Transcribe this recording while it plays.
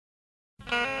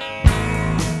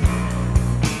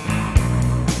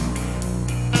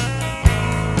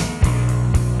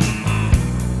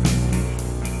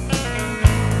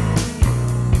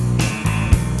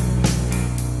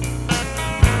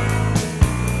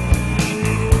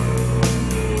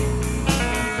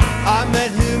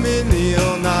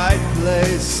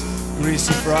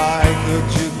fried the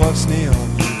jukebox neon.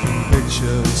 You can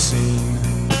picture the scene.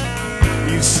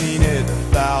 You've seen it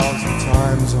 1,000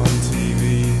 times on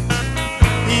TV.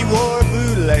 He wore a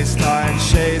bootlace tie and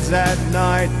shades at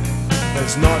night.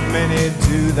 There's not many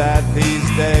do that these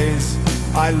days.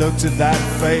 I looked at that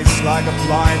face like a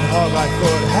blind hog. I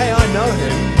thought, hey, I know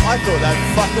him. I thought that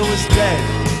fucker was dead.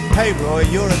 Hey Roy,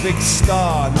 you're a big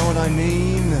star, know what I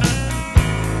mean?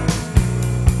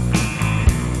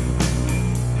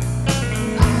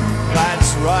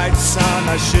 That's right, son,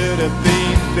 I should have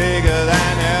been bigger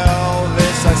than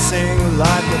Elvis. I sing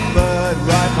like a bird,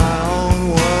 write my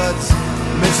own words.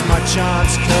 Missed my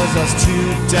chance cause I was too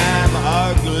damn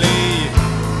ugly.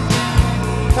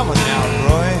 Come on now,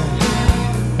 Roy.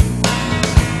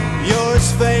 You're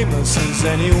as famous as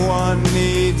anyone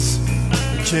needs.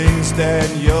 The king's dead,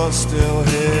 you're still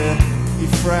here. He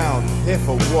frowned, here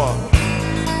for what?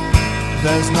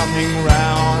 There's nothing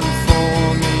round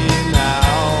for me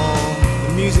now.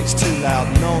 The music's too loud,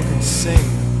 no one can sing.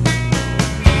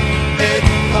 It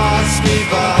passed me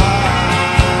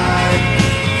by,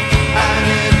 and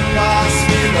it passed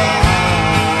me by.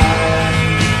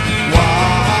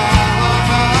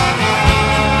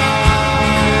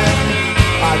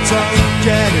 I don't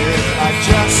get it, I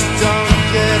just don't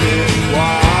get it,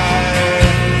 why?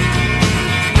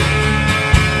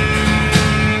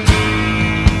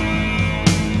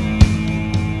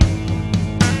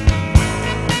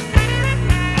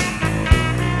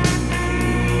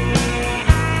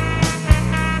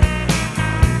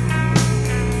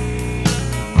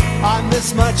 I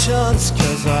missed my chance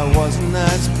cause I wasn't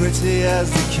as pretty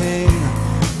as the king.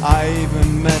 I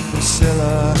even met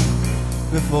Priscilla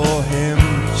before him.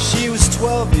 She was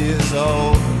 12 years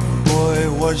old, boy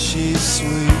was she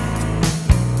sweet.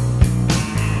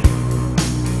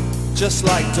 Just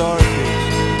like Dorothy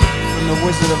from The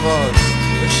Wizard of Oz,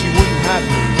 but she wouldn't have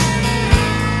me.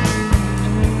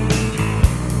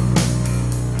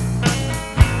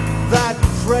 That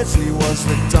Presley was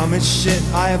the dumbest shit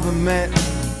I ever met.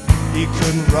 He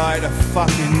couldn't write a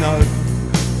fucking note.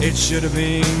 It should have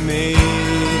been me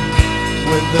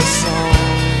with the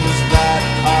songs that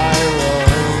I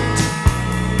wrote.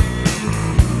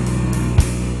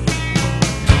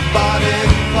 But it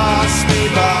passed me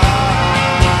by.